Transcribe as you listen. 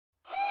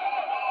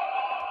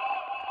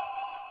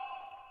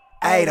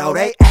Hey, though,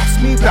 they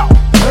ask me about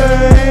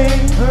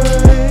pain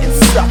and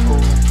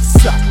suffering.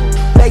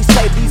 They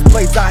say these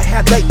blades I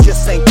have, they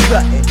just ain't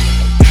cutting.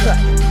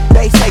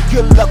 They say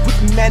good luck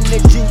with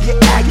managing your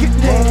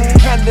agony,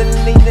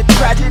 handling the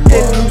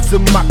tragedy,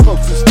 losing my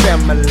closest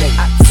family.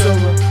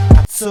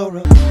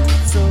 Atsura,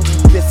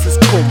 this is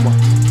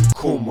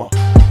Kuma.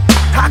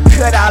 How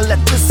could I let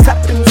this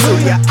happen to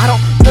ya? I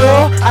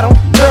don't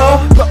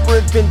know, but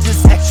revenge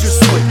is extra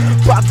sweet.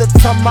 By the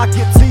time I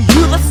get to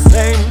you, the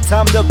same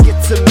time they'll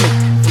get to me.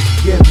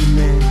 Forgive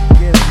me,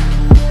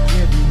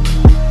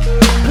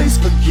 please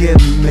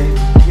forgive me.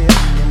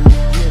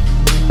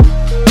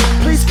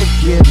 Please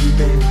forgive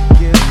me.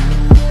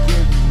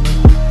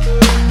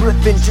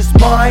 Revenge is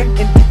mine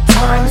in due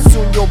time.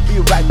 Soon you'll be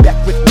right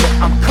back with me.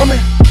 I'm coming.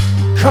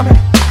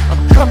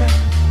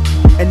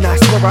 And I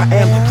swear I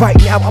am. Right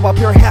now I'm a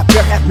pure half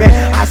man.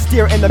 I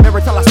stare in the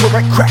mirror till I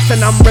swear it cracks.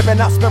 And I'm ripping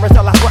out spirits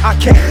till I swear I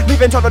can't.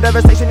 Leaving total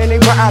devastation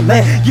anywhere I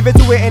land. Give it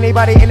to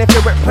anybody and if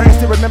you're with plans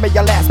to remember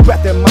your last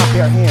breath in my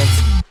bare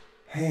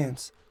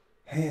hands.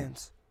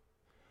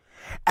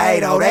 Hey,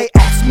 though, they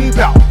ask me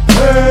about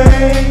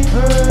pain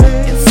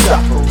and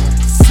suffering.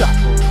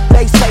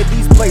 They say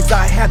these blades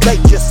I have, they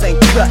just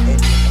ain't cutting.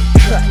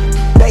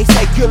 They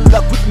say good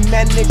luck with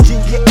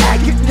managing your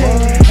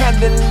agony,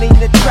 handling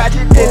the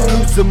tragedy,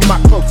 losing my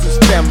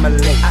closest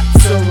family.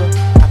 Atsura,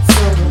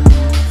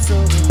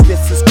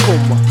 this is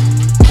Kuma.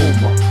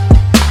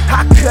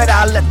 How could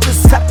I let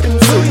this happen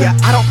to ya?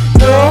 I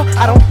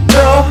don't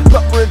know,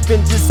 but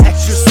revenge is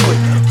extra sweet.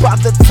 By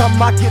the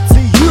time I get to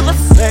you, the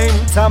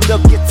same time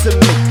they'll get to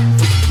me.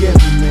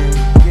 Forgive me,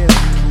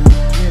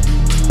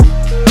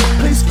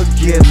 please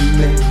forgive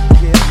me.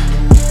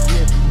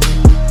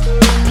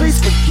 Please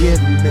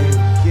forgive me.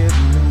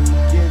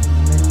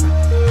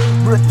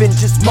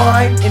 Revenge is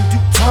mine in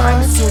due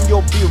time. Soon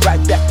you'll be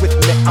right back with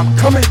me. I'm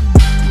coming.